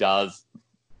really does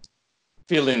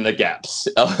fill in the gaps.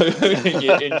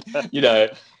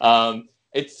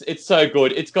 It's so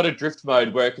good. It's got a drift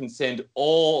mode where it can send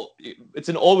it's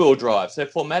an all-wheel drive. So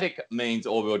Formatic means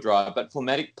all-wheel drive, but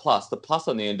Formatic Plus, the plus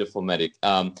on the end of Formatic,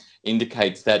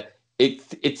 indicates that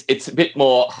it's a bit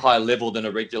more high level than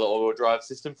a regular all-wheel drive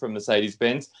system from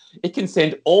Mercedes-Benz. It can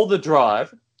send all the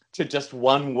drive to just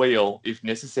one wheel if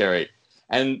necessary.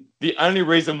 And the only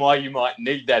reason why you might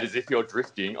need that is if you're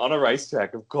drifting on a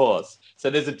racetrack, of course. So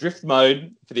there's a drift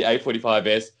mode for the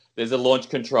A45S. There's a launch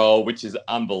control, which is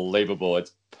unbelievable.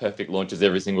 It's perfect launches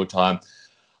every single time.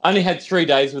 I only had 3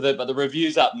 days with it, but the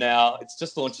review's up now. It's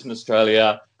just launched in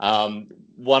Australia.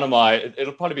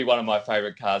 It'll probably be one of my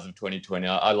favourite cars of 2020.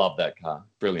 I love that car.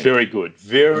 Brilliant. Very good.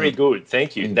 Very good.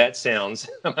 Thank you. That sounds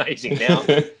amazing.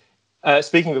 Now,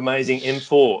 speaking of amazing,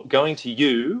 M4, going to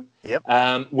you. Yep.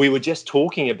 We were just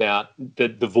talking about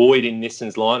the void in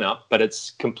Nissan's lineup, but it's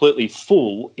completely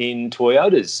full in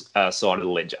Toyota's side of the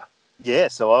ledger. Yeah,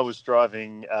 so I was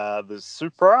driving the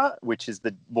Supra, which is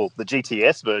the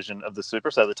GTS version of the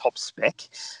Supra, so the top spec,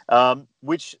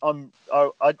 which I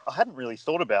hadn't really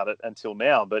thought about it until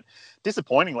now, but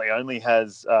disappointingly only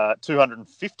has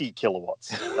 250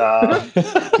 kilowatts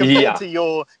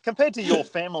compared to your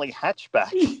family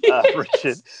hatchback,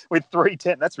 Richard, with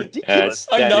 310. That's ridiculous.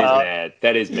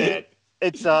 That is mad.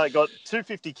 It's got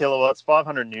 250 kilowatts,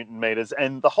 500 newton meters,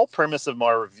 and the whole premise of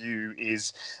my review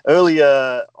is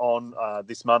earlier on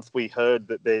this month we heard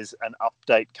that there's an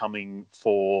update coming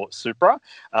for Supra,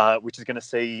 which is going to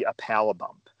see a power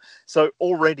bump. So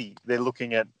already they're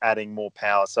looking at adding more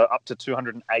power, so up to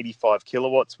 285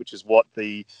 kilowatts, which is what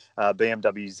the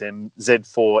BMW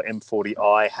Z4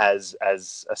 M40i has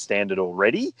as a standard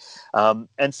already.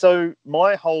 And so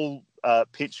my whole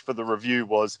pitch for the review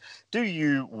was, do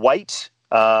you wait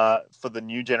for the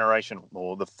new generation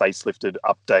or the facelifted,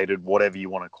 updated, whatever you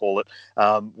want to call it,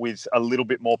 with a little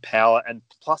bit more power? And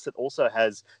plus it also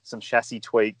has some chassis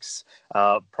tweaks,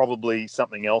 probably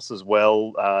something else as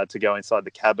well to go inside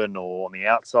the cabin or on the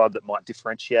outside that might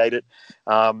differentiate it.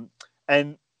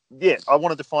 And yeah, I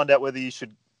wanted to find out whether you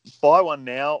should buy one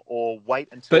now or wait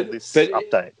until this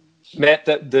update. Matt,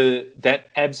 that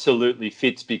absolutely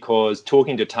fits, because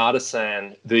talking to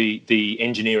Tata-san, the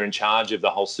engineer in charge of the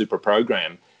whole Supra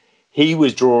program, he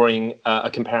was drawing a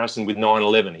comparison with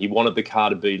 911. He wanted the car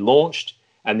to be launched,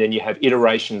 and then you have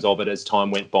iterations of it as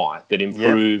time went by that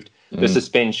improved the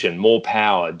suspension, more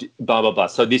power, blah, blah, blah.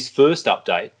 So this first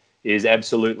update is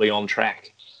absolutely on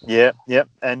track. Yeah.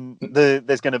 And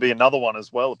there's going to be another one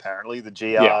as well, apparently, the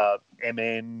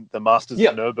GR-MN, the Masters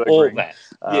of Nürburgring. All that.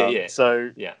 So,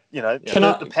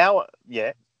 the power,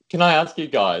 Can I ask you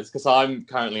guys, because I'm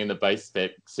currently in the base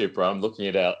spec Supra, I'm looking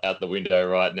at out the window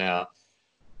right now.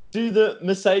 Do the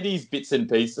Mercedes bits and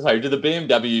pieces, do the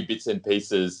BMW bits and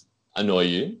pieces annoy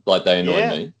you like they annoy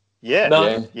me? Yeah.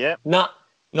 No.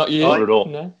 Not you? Not at all.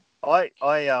 No? I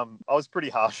was pretty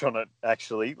harsh on it,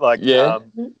 actually. I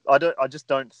just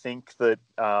don't think that.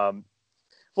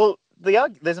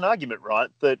 There's an argument, right,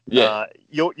 that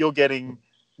you're getting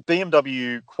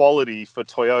BMW quality for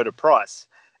Toyota price.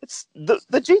 It's the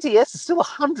GTS is still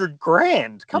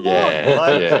 $100,000. Come on,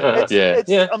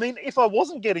 I mean, if I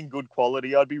wasn't getting good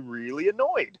quality, I'd be really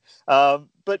annoyed.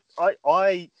 But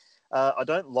I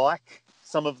don't like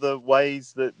some of the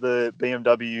ways that the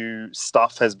BMW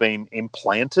stuff has been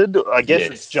implanted. I guess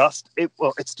it's just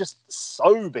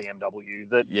so BMW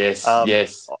that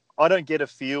I don't get a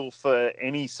feel for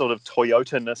any sort of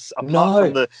Toyota-ness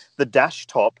apart from the dash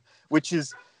top, which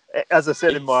is, as I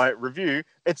said in my review,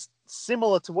 it's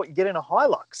similar to what you get in a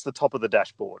Hilux, the top of the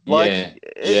dashboard.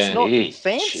 It's not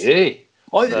fancy.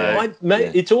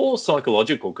 Mate, it's all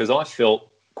psychological because I felt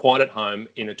quite at home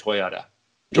in a Toyota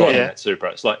driving that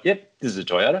Supra. It's like, yep, this is a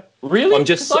Toyota. Really? I'm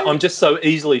just so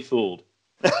easily fooled.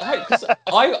 Because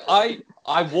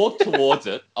I walk towards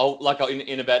it.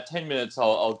 In about 10 minutes,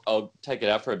 I'll take it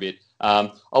out for a bit.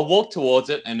 I'll walk towards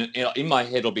it, and in my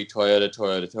head it'll be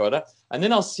Toyota, and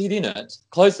then I'll sit in it,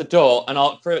 close the door, and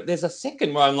there's a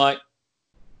second where I'm like,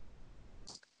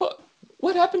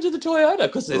 what happened to the Toyota?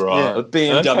 Because there's a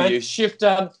BMW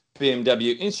shifter,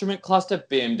 BMW instrument cluster,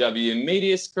 BMW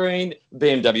media screen,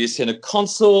 BMW center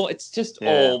console. It's just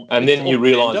all. And then you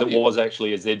realise it was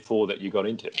actually a Z4 that you got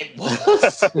into. It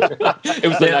was. It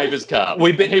was the neighbour's car.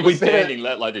 He was standing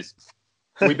like this.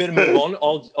 We better move on.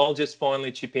 I'll just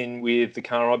finally chip in with the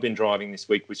car I've been driving this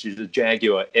week, which is a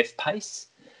Jaguar F-Pace.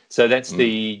 So that's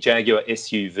the Jaguar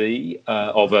SUV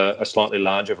of a slightly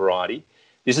larger variety.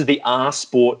 This is the R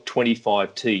Sport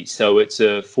 25T. So it's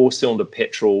a 4-cylinder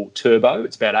petrol turbo.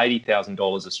 It's about $80,000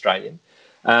 Australian.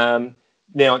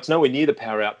 Now, it's nowhere near the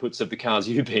power outputs of the cars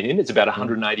you've been in. It's about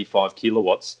 185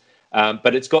 kilowatts.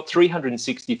 But it's got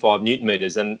 365 newton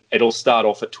meters, and it'll start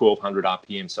off at 1,200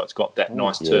 RPM. So it's got that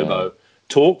nice turbo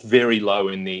torque, very low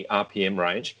in the RPM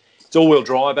range. It's all-wheel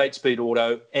drive, 8-speed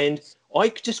auto. And I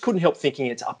just couldn't help thinking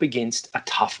it's up against a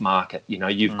tough market. You know,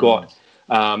 you've got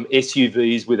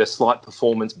SUVs with a slight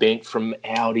performance bent from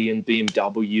Audi and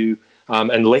BMW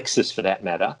and Lexus for that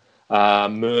matter.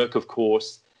 Merc, of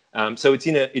course. So it's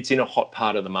in a hot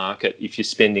part of the market if you're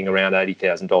spending around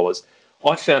 $80,000.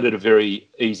 I found it a very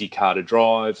easy car to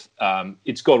drive.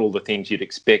 It's got all the things you'd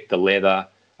expect, the leather.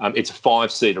 It's a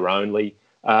 5-seater only.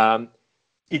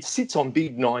 It sits on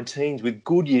big 19s with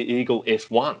Goodyear Eagle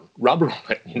F1 rubber on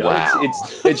it. You know, wow.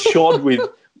 It's shod with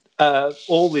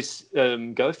all this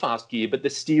go fast gear, but the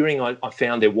steering I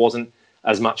found there wasn't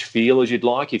as much feel as you'd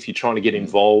like if you're trying to get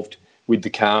involved with the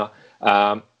car.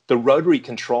 The rotary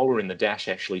controller in the dash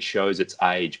actually shows its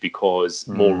age because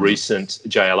more recent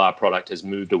JLR product has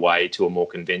moved away to a more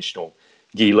conventional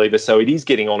gear lever. So it is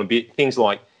getting on a bit. Things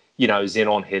like, you know,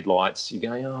 xenon headlights. You're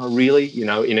going, oh, really? You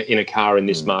know, in a car in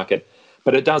this market.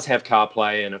 But it does have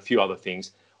CarPlay and a few other things.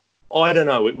 I don't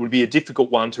know. It would be a difficult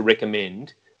one to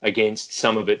recommend against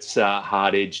some of its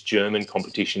hard-edged German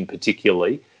competition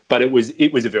particularly. But it was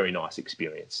a very nice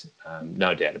experience,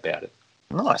 no doubt about it.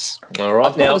 Nice. All right.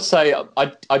 I've got to say,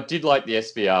 I did like the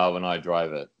SVR when I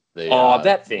drove it.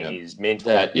 That thing is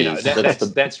mental. That's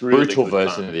that's really brutal good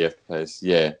version fun. of the F-Pace.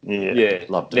 Yeah.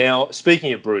 Loved it. Now,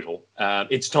 speaking of brutal,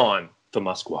 it's time for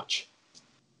Musk Watch.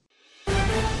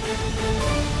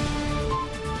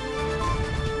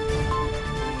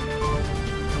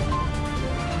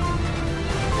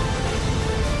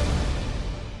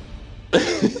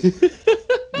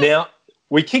 Now,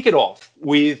 we kick it off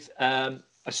with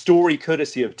a story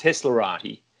courtesy of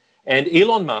Teslarati, and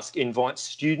Elon Musk invites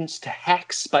students to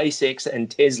hack SpaceX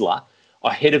and Tesla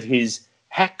ahead of his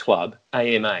hack club,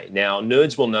 AMA. Now,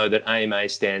 nerds will know that AMA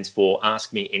stands for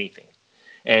Ask Me Anything.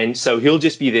 And so he'll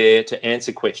just be there to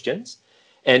answer questions,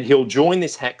 and he'll join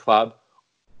this hack club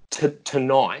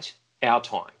tonight, our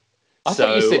time. I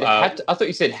thought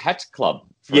you said hat club.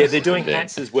 Yeah, they're doing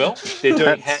hats as well. They're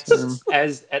doing hats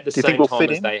as at the same time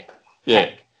as they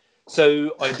hack.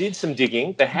 So I did some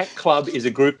digging. The Hack Club is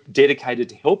a group dedicated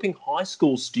to helping high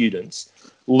school students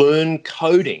learn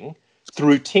coding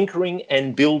through tinkering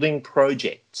and building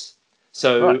projects.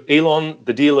 So Elon,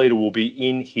 the dear leader, will be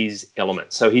in his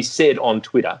element. So he said on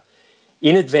Twitter,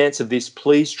 in advance of this,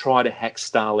 please try to hack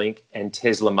Starlink and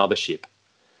Tesla mothership.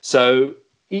 So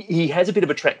he has a bit of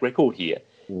a track record here.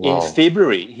 Wow. In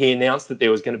February, he announced that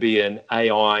there was going to be an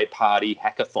AI party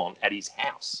hackathon at his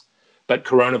house. But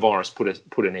coronavirus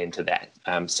put an end to that,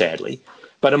 sadly.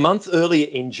 But a month earlier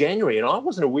in January, and I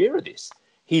wasn't aware of this,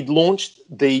 he'd launched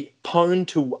the Pwn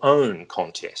to Own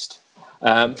contest,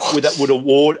 that would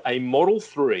award a Model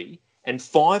 3 and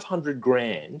 500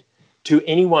 grand to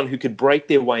anyone who could break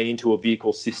their way into a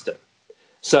vehicle system.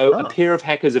 So a pair of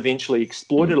hackers eventually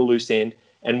exploited a loose end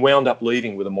and wound up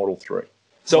leaving with a Model 3.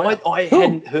 So I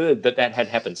hadn't heard that had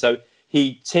happened. So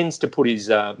he tends to put his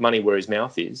money where his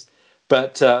mouth is.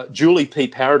 But Julie P.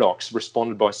 Paradox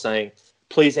responded by saying,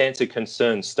 please answer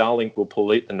concerns. Starlink will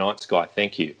pollute the night sky.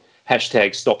 Thank you.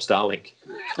 Hashtag stop Starlink,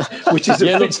 which is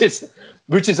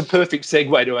a perfect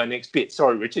segue to our next bit.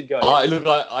 Sorry, Richard, go ahead.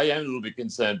 I am a little bit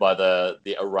concerned by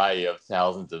the array of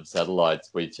thousands of satellites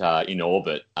which are in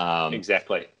orbit.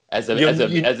 Exactly. As a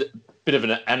bit of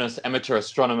an amateur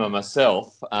astronomer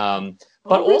myself,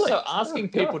 But Oh, really? also asking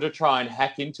Oh, people to try and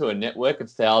hack into a network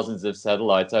of thousands of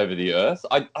satellites over the Earth.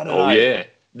 I don't know. oh yeah.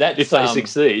 That's If they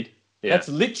succeed, yeah. that's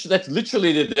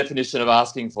literally the definition of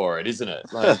asking for it, isn't it?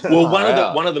 Like, Well, far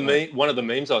out. one of the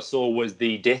memes I saw was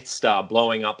the Death Star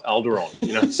blowing up Alderaan.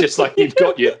 You know, it's just like you've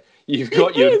got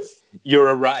your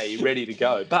array ready to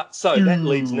go. But so that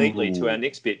leads neatly to our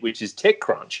next bit, which is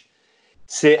TechCrunch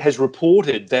has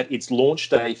reported that it's launch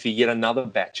day for yet another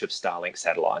batch of Starlink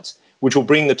satellites, which will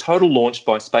bring the total launched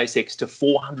by SpaceX to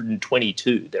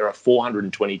 422. There are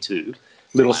 422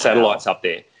 little satellites up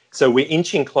there. So we're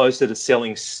inching closer to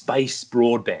selling space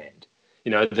broadband,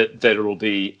 you know, that it'll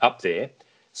be up there.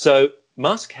 So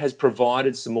Musk has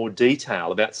provided some more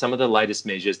detail about some of the latest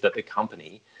measures that the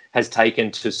company has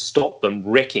taken to stop them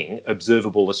wrecking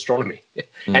observable astronomy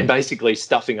and basically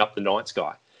stuffing up the night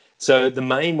sky. So the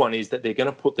main one is that they're going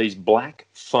to put these black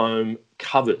foam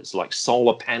covers, like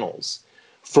solar panels,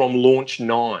 from launch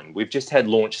 9. We've just had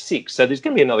launch 6. So there's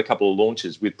going to be another couple of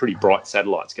launches with pretty bright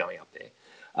satellites going up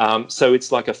there. So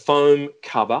it's like a foam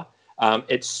cover.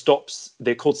 It stops,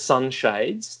 they're called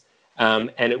sunshades,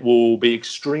 and it will be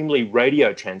extremely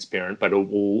radio transparent, but it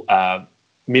will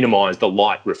minimise the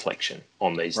light reflection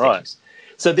on these things.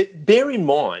 So bear in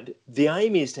mind, the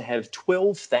aim is to have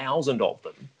 12,000 of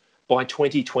them by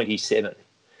 2027.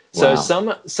 So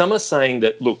some are saying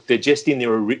that, look, they're just in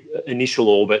their initial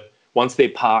orbit. Once they're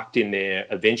parked in their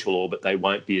eventual orbit, they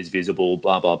won't be as visible,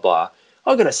 blah, blah, blah.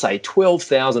 I've got to say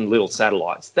 12,000 little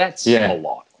satellites, that's a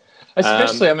lot.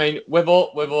 Especially, I mean, we've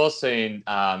all seen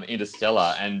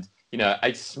Interstellar, and, you know,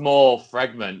 a small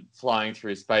fragment flying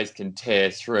through space can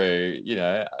tear through, you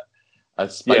know, a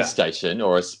space station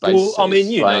or a space. Well, I mean,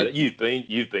 you know, you've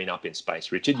been up in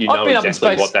space, Richard. You know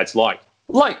exactly what that's like.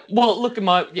 Like, well, look at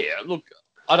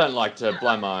I don't like to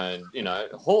blow my own, you know,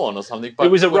 horn or something. But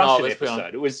it was a Russian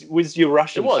episode. It was your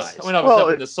Russian phase. When I was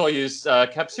up in the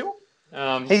Soyuz capsule.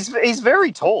 He's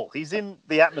very tall. He's in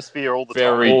the atmosphere all the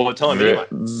time. Anyway.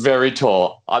 Very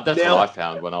tall. That's what I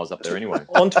found when I was up there anyway.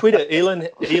 On Twitter,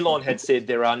 Elon had said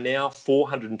there are now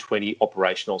 420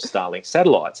 operational Starlink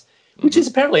satellites, which is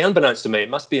apparently, unbeknownst to me, it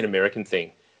must be an American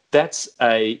thing. That's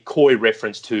a coy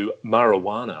reference to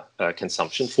marijuana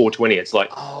consumption, 420. It's like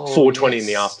 4:20 in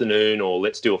the afternoon, or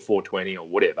let's do a 4:20 or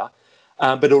whatever.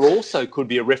 But it also could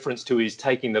be a reference to his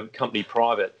taking the company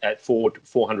private at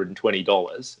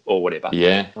 $420 or whatever.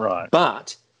 Yeah, right.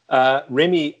 But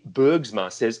Remy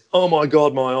Bergsma says, "Oh my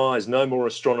God, my eyes! No more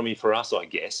astronomy for us, I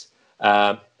guess."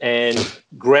 And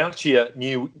Grouchy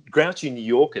New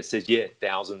Yorker says, "Yeah,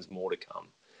 thousands more to come."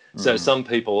 So some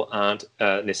people aren't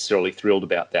necessarily thrilled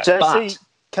about that. Jesse,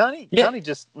 can't he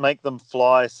just make them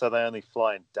fly so they only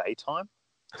fly in daytime?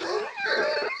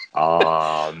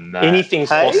 Oh, man. Anything's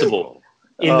possible.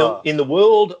 In the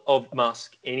world of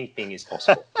Musk, anything is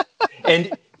possible.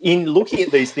 And in looking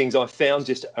at these things, I found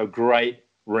just a great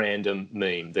random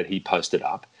meme that he posted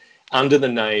up under the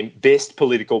name Best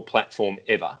Political Platform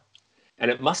Ever. And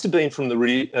it must have been from the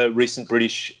recent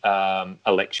British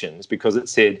elections, because it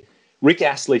said, Rick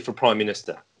Astley for Prime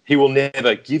Minister. He will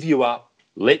never give you up,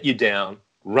 let you down,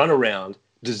 run around,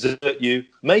 desert you,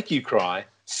 make you cry,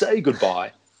 say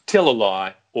goodbye, tell a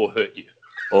lie, or hurt you.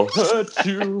 Or hurt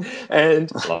you.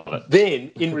 And then,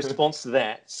 in response to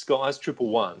that, Sky's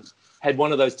 111 had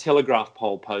one of those Telegraph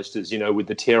poll posters, you know, with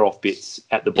the tear-off bits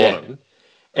at the bottom.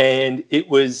 Yeah. And it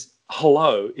was,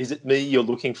 hello, is it me you're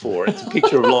looking for? It's a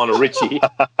picture of Lionel Richie.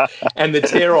 And the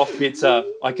tear-off bits are,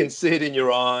 I can see it in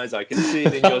your eyes, I can see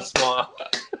it in your smile.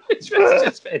 It's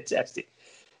just fantastic.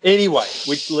 Anyway,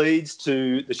 which leads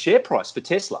to the share price for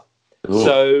Tesla. Ooh.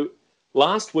 So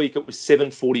last week it was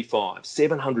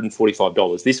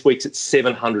 $745. This week's at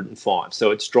 $705.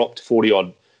 So it's dropped 40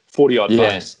 odd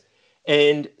bucks.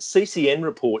 And CCN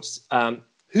reports,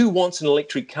 who wants an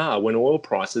electric car when oil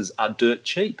prices are dirt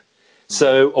cheap?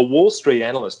 So a Wall Street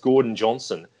analyst, Gordon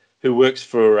Johnson, who works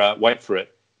for, wait for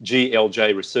it,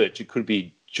 GLJ Research. It could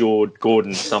be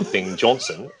Gordon something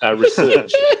Johnson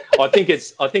Research. I think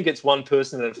it's one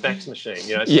person in a fax machine,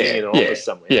 you know, sitting in an office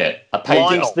somewhere. Yeah,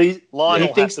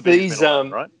 he thinks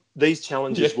these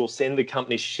challenges will send the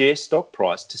company's share stock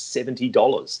price to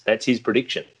 $70. That's his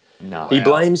prediction. No, he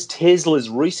blames Tesla's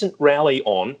recent rally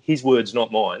on, his words,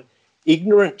 not mine,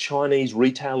 ignorant Chinese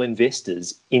retail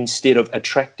investors instead of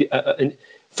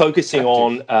focusing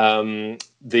on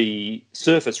the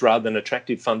surface rather than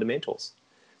attractive fundamentals.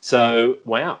 So,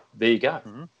 wow, there you go.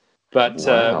 Mm-hmm. But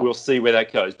we'll see where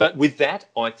that goes. But with that,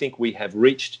 I think we have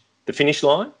reached the finish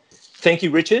line. Thank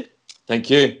you, Richard. Thank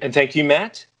you. And thank you,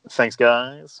 Matt. Thanks,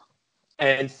 guys.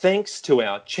 And thanks to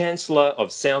our Chancellor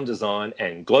of Sound Design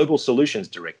and Global Solutions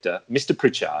Director, Mr.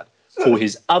 Pritchard, for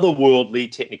his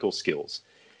otherworldly technical skills.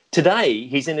 Today,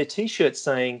 he's in a T-shirt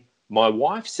saying, "My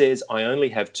wife says I only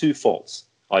have two faults.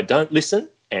 I don't listen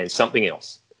and something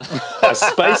else." A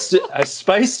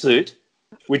spacesuit,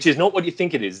 which is not what you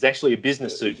think it is. It's actually a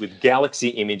business suit with galaxy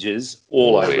images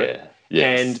all over it,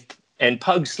 Yes. and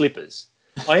pug slippers.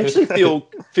 I actually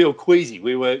feel queasy.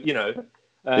 We were,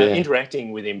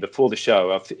 interacting with him before the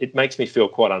show. It makes me feel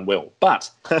quite unwell.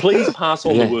 But please pass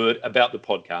on the word about the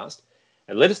podcast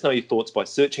and let us know your thoughts by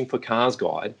searching for Cars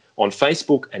Guide on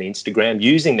Facebook and Instagram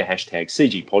using the hashtag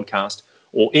CG Podcast,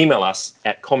 or email us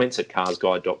at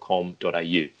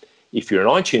comments@carsguide.com.au. If you're an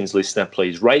iTunes listener,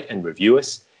 please rate and review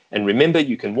us. And remember,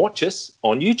 you can watch us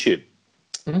on YouTube.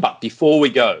 But before we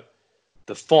go,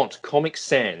 the font Comic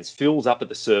Sans fills up at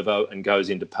the servo and goes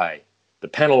into pay. The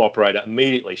panel operator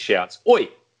immediately shouts, "Oi,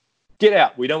 get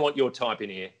out. We don't want your type in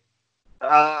here."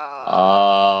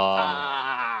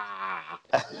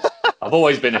 I've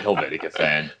always been a Helvetica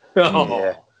fan.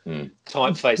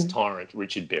 Typeface tyrant,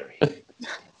 Richard Berry.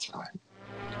 That's right.